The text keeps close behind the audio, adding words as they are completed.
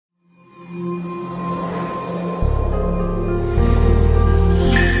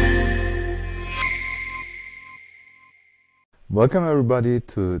Welcome everybody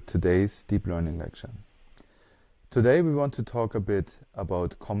to today's deep learning lecture. Today we want to talk a bit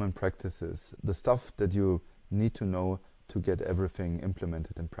about common practices, the stuff that you need to know to get everything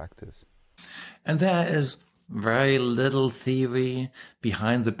implemented in practice. And there is very little theory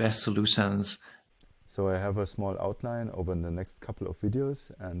behind the best solutions. So I have a small outline over the next couple of videos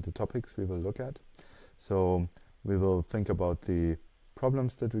and the topics we will look at. So we will think about the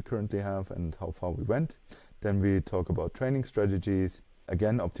problems that we currently have and how far we went. Then we talk about training strategies,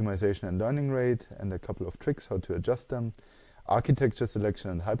 again optimization and learning rate and a couple of tricks how to adjust them, architecture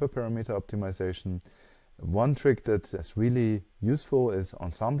selection and hyperparameter optimization. One trick that is really useful is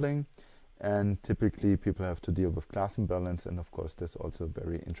ensembling, and typically people have to deal with class imbalance, and of course there's also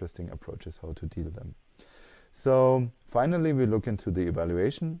very interesting approaches how to deal them. So finally we look into the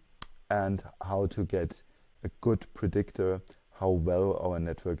evaluation and how to get a good predictor how well our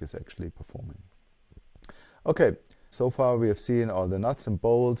network is actually performing. Okay, so far we have seen all the nuts and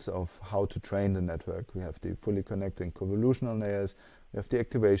bolts of how to train the network. We have the fully connecting convolutional layers, we have the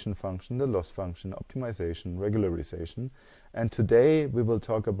activation function, the loss function, optimization, regularization. And today we will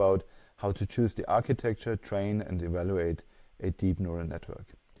talk about how to choose the architecture, train and evaluate a deep neural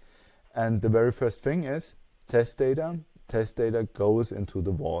network. And the very first thing is test data. Test data goes into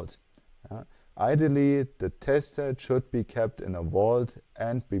the vault. Ideally, the test set should be kept in a vault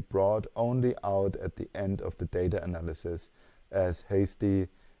and be brought only out at the end of the data analysis, as Hasty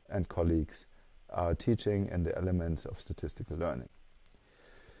and colleagues are teaching in the elements of statistical learning.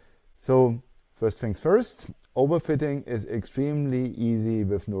 So first things first, overfitting is extremely easy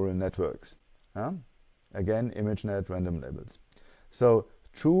with neural networks. Again, ImageNet random labels. So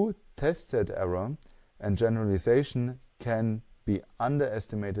true test set error and generalization can be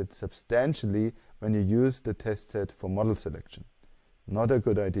underestimated substantially when you use the test set for model selection. Not a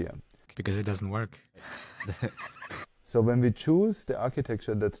good idea. Because it doesn't work. So when we choose the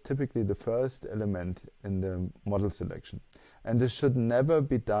architecture, that's typically the first element in the model selection. And this should never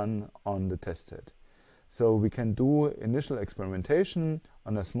be done on the test set. So we can do initial experimentation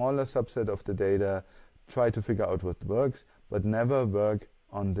on a smaller subset of the data, try to figure out what works, but never work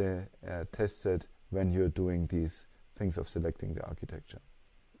on the test set when you're doing these things of selecting the architecture.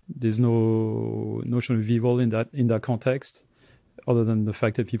 There's no notion of evil in that context, other than the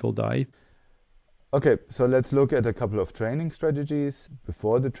fact that people die. Okay, so let's look at a couple of training strategies.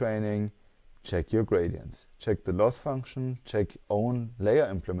 Before the training, check your gradients. Check the loss function, check own layer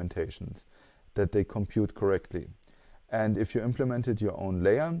implementations, that they compute correctly. And if you implemented your own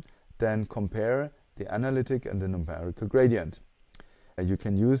layer, then compare the analytic and the numerical gradient. You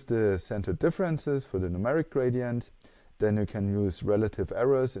can use the centered differences for the numeric gradient. Then you can use relative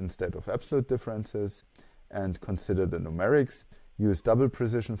errors instead of absolute differences and consider the numerics. Use double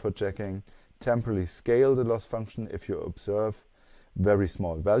precision for checking. Temporally scale the loss function if you observe very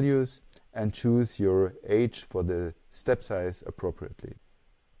small values, and choose your age for the step size appropriately.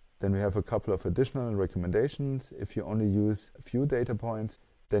 Then we have a couple of additional recommendations. If you only use a few data points,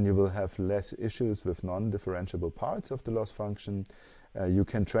 then you will have less issues with non-differentiable parts of the loss function. You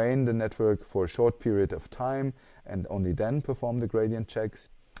can train the network for a short period of time and only then perform the gradient checks.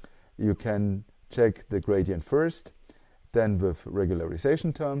 You can check the gradient first, then with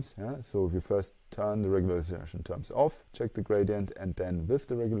regularization terms. So if you first turn the regularization terms off, check the gradient, and then with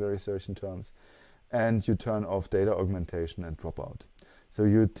the regularization terms, and you turn off data augmentation and dropout. So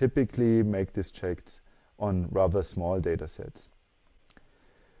you typically make these checks on rather small data sets.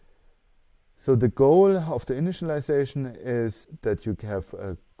 So the goal of the initialization is that you have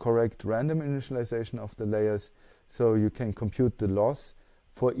a correct random initialization of the layers, so you can compute the loss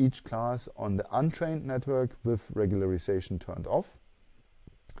for each class on the untrained network with regularization turned off.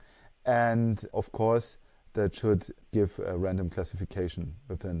 And of course, that should give a random classification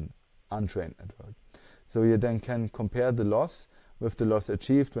with an untrained network. So you then can compare the loss with the loss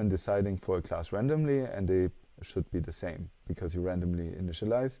achieved when deciding for a class randomly, and they should be the same because you randomly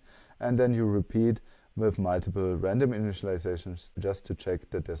initialize, and then you repeat with multiple random initializations just to check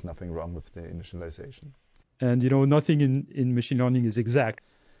that there's nothing wrong with the initialization. And nothing in machine learning is exact.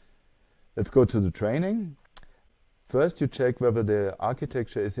 Let's go to the training. First, you check whether the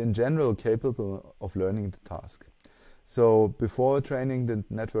architecture is in general capable of learning the task. So before training the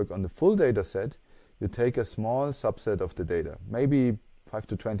network on the full data set, you take a small subset of the data, maybe 5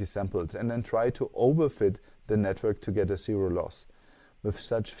 to 20 samples, and then try to overfit the network to get a zero loss. With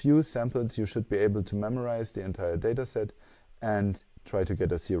such few samples, you should be able to memorize the entire data set and try to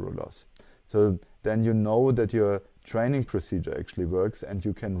get a zero loss. So then you know that your training procedure actually works and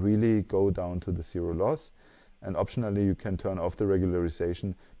you can really go down to the zero loss. And optionally, you can turn off the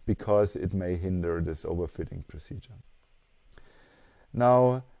regularization because it may hinder this overfitting procedure.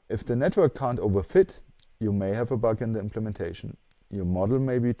 Now, if the network can't overfit, you may have a bug in the implementation. Your model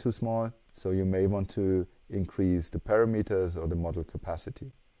may be too small, so you may want to increase the parameters or the model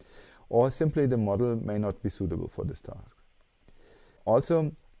capacity. Or simply the model may not be suitable for this task.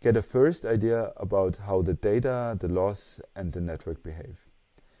 Also, get a first idea about how the data, the loss, and the network behave.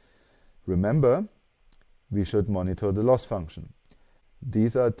 Remember, we should monitor the loss function.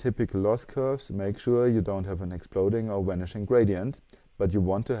 These are typical loss curves. Make sure you don't have an exploding or vanishing gradient, but you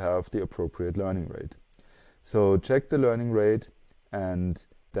want to have the appropriate learning rate. So check the learning rate and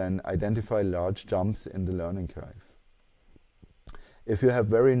then identify large jumps in the learning curve. If you have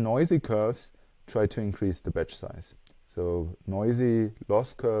very noisy curves, try to increase the batch size. So noisy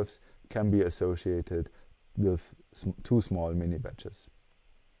loss curves can be associated with too small mini batches.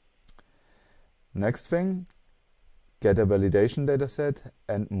 Next thing, get a validation dataset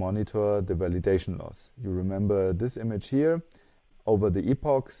and monitor the validation loss. You remember this image here. Over the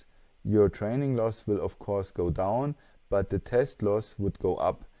epochs, your training loss will of course go down, but the test loss would go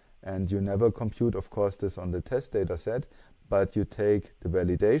up. And you never compute, of course, this on the test dataset, but you take the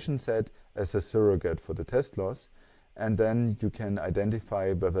validation set as a surrogate for the test loss, and then you can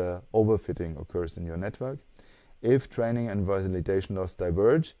identify whether overfitting occurs in your network. If training and validation loss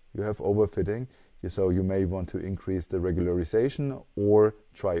diverge, you have overfitting, so you may want to increase the regularization or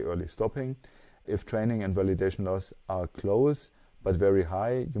try early stopping. If training and validation loss are close but very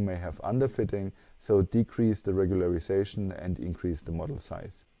high, you may have underfitting, so decrease the regularization and increase the model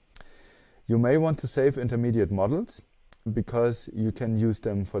size. You may want to save intermediate models because you can use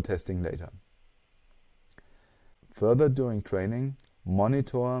them for testing later. Further, during training,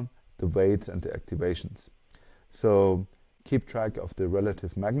 monitor the weights and the activations. So keep track of the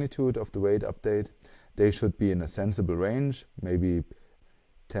relative magnitude of the weight update. They should be in a sensible range, maybe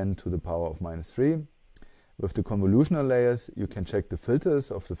 10 to the power of -3. With the convolutional layers, you can check the filters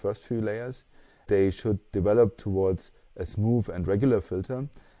of the first few layers. They should develop towards a smooth and regular filter,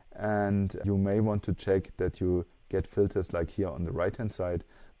 and you may want to check that you get filters like here on the right hand side.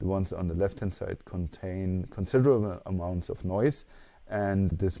 The ones on the left hand side contain considerable amounts of noise,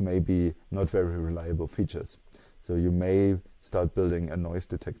 and this may be not very reliable features. So you may start building a noise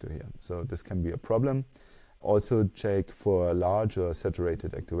detector here. So this can be a problem. Also check for large or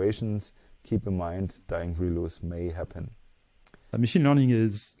saturated activations. Keep in mind dying reloads may happen. Machine learning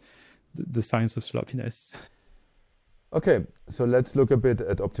is the science of sloppiness. Okay, so let's look a bit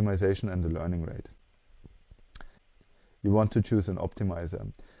at optimization and the learning rate. You want to choose an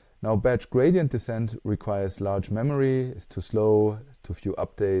optimizer. Now, batch gradient descent requires large memory, is too slow, too few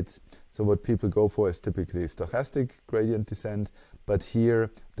updates. So what people go for is typically stochastic gradient descent, but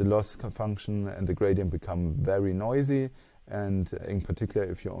here the loss function and the gradient become very noisy, and in particular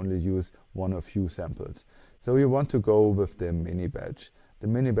if you only use one or few samples. So you want to go with the mini batch. The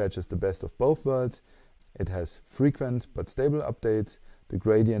mini batch is the best of both worlds. It has frequent but stable updates. The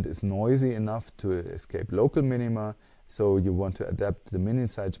gradient is noisy enough to escape local minima, so you want to adapt the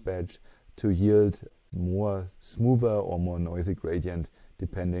mini-sized batch to yield more smoother or more noisy gradient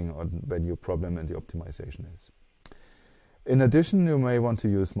depending on when your problem in the optimization is. In addition, you may want to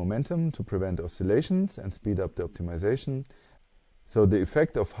use momentum to prevent oscillations and speed up the optimization. So the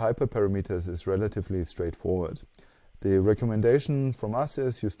effect of hyperparameters is relatively straightforward. The recommendation from us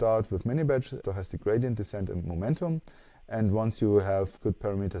is you start with mini-batch, stochastic gradient descent and momentum, and once you have good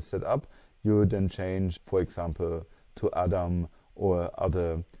parameters set up, you then change, for example, to Adam or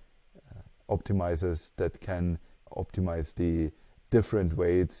other optimizers that can optimize the different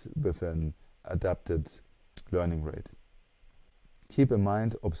weights with an adapted learning rate. Keep in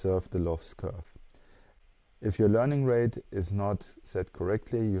mind, observe the loss curve. If your learning rate is not set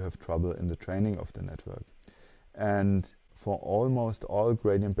correctly, you have trouble in the training of the network. And for almost all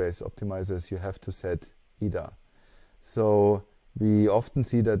gradient-based optimizers, you have to set EDA. So we often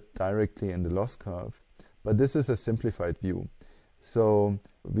see that directly in the loss curve, but this is a simplified view. So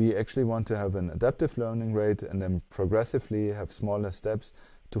we actually want to have an adaptive learning rate and then progressively have smaller steps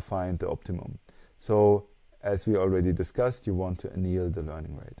to find the optimum. So as we already discussed, you want to anneal the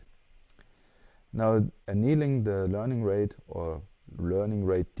learning rate. Now, annealing the learning rate or learning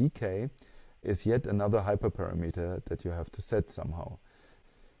rate decay is yet another hyperparameter that you have to set somehow.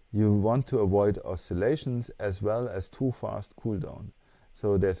 You want to avoid oscillations as well as too fast cooldown.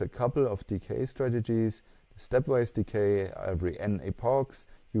 So there's a couple of decay strategies. Stepwise decay, every n epochs,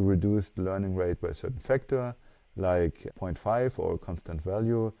 you reduce the learning rate by a certain factor, like 0.5 or a constant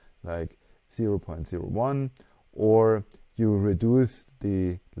value, like 0.01, or you reduce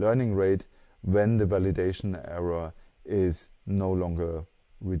the learning rate when the validation error is no longer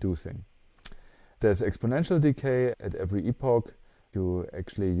reducing. There's exponential decay at every epoch, You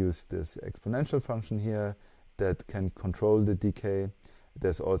actually use this exponential function here that can control the decay.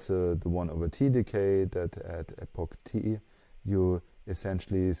 There's also the 1/t decay that at epoch t you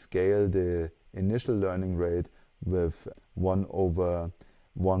essentially scale the initial learning rate with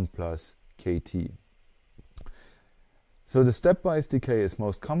 1/1 plus kt. So the stepwise decay is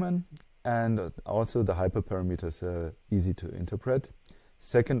most common, and also the hyperparameters are easy to interpret.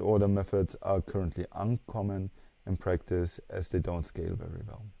 Second order methods are currently uncommon in practice as they don't scale very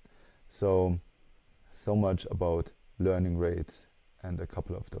well. So much about learning rates and a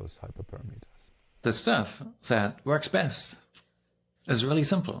couple of those hyperparameters. The stuff that works best is really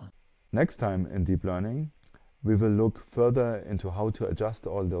simple. Next time in deep learning, we will look further into how to adjust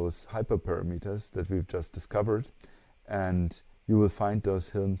all those hyperparameters that we've just discovered, and you will find those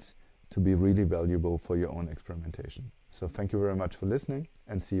hints to be really valuable for your own experimentation. So thank you very much for listening,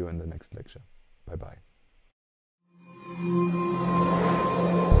 and see you in the next lecture. Bye-bye.